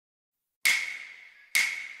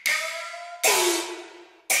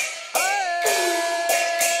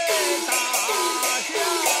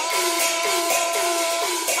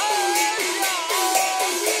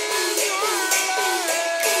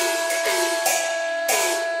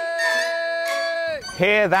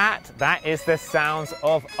hear that? That is the sounds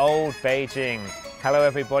of old Beijing. Hello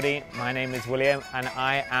everybody, my name is William and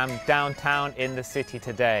I am downtown in the city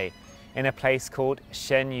today in a place called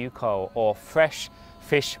Shenyukou, or Fresh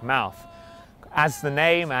Fish Mouth. As the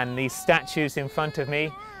name and these statues in front of me,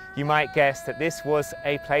 you might guess that this was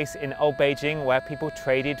a place in old Beijing where people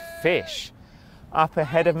traded fish. Up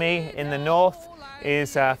ahead of me in the north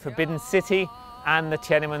is Forbidden City and the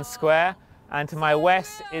Tiananmen Square, and to my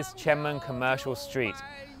west is Qianmen Commercial Street,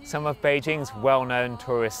 some of Beijing's well-known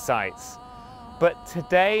tourist sites. But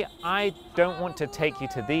today I don't want to take you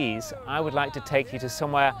to these. I would like to take you to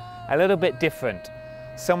somewhere a little bit different,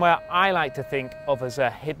 somewhere I like to think of as a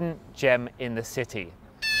hidden gem in the city.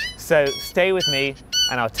 So stay with me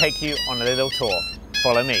and I'll take you on a little tour.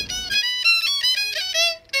 Follow me.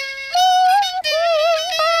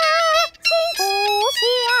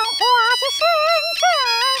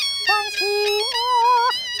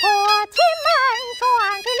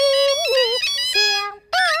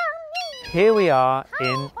 Here we are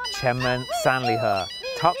in Qianmen Sanlihe,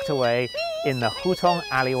 tucked away in the hutong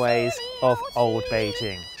alleyways of old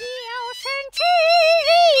Beijing.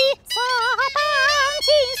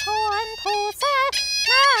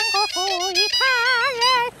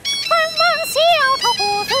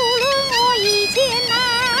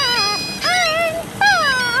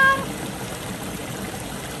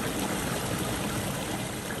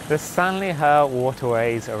 The Sanlihe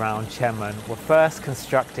waterways around Qianmen were first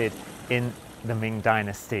constructed in the Ming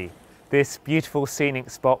Dynasty. This beautiful scenic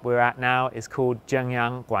spot we're at now is called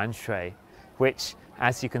Zhengyang Guanshui, which,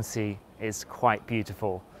 as you can see, is quite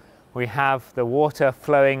beautiful. We have the water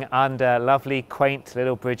flowing under lovely, quaint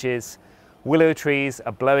little bridges, willow trees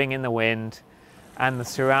are blowing in the wind, and the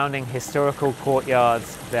surrounding historical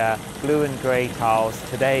courtyards, their blue and grey tiles,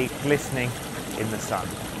 today glistening in the sun.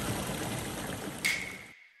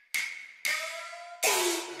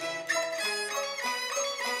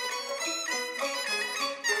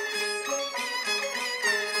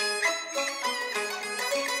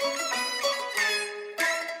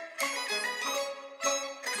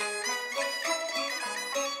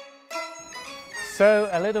 So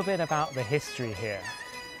a little bit about the history here.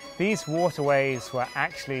 These waterways were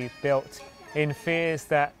actually built in fears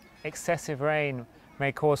that excessive rain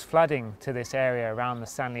may cause flooding to this area around the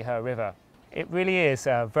Sanlihe River. It really is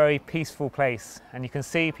a very peaceful place, and you can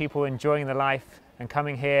see people enjoying the life and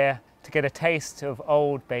coming here to get a taste of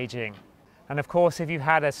old Beijing. And of course, if you've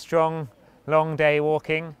had a strong, long day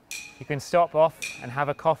walking, you can stop off and have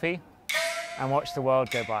a coffee and watch the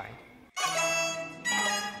world go by.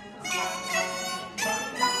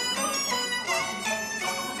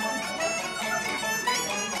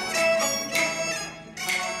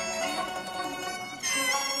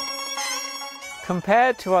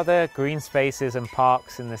 Compared to other green spaces and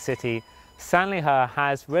parks in the city, Sanlihe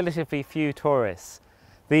has relatively few tourists.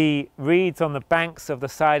 The reeds on the banks of the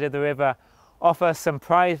side of the river offer some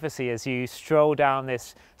privacy as you stroll down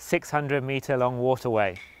this 600-metre long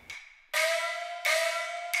waterway.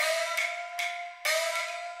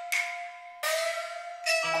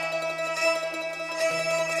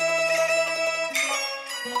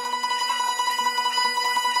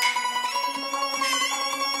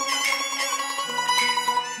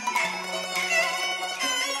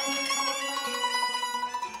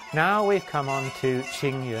 Now we've come on to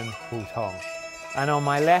Qingyuan Hutong, and on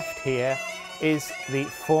my left here is the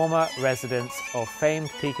former residence of famed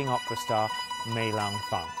Peking opera star Mei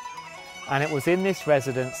Langfang. And it was in this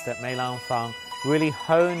residence that Mei Langfang really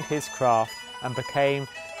honed his craft and became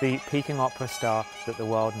the Peking opera star that the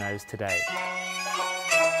world knows today.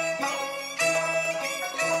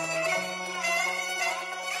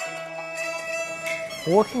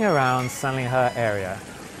 Walking around Sanlihe area,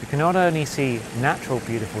 you can not only see natural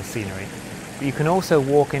beautiful scenery, but you can also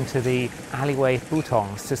walk into the alleyway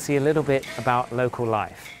hutongs to see a little bit about local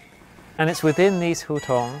life. And it's within these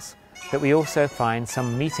hutongs that we also find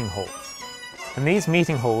some meeting halls. And these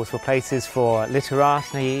meeting halls were places for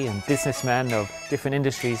literati and businessmen of different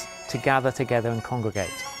industries to gather together and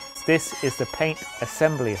congregate. This is the paint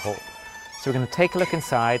assembly hall. So we're going to take a look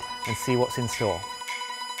inside and see what's in store.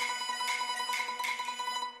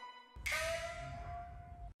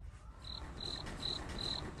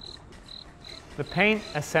 The paint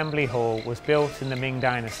assembly hall was built in the Ming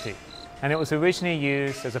Dynasty, and it was originally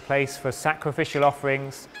used as a place for sacrificial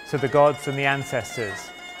offerings to the gods and the ancestors,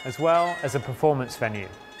 as well as a performance venue.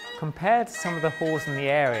 Compared to some of the halls in the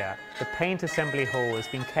area, the paint assembly hall has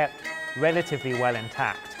been kept relatively well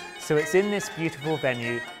intact. So it's in this beautiful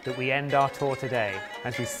venue that we end our tour today,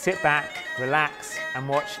 as we sit back, relax, and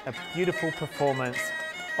watch a beautiful performance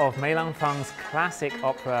of Mei Langfang's classic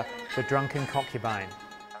opera, The Drunken Concubine.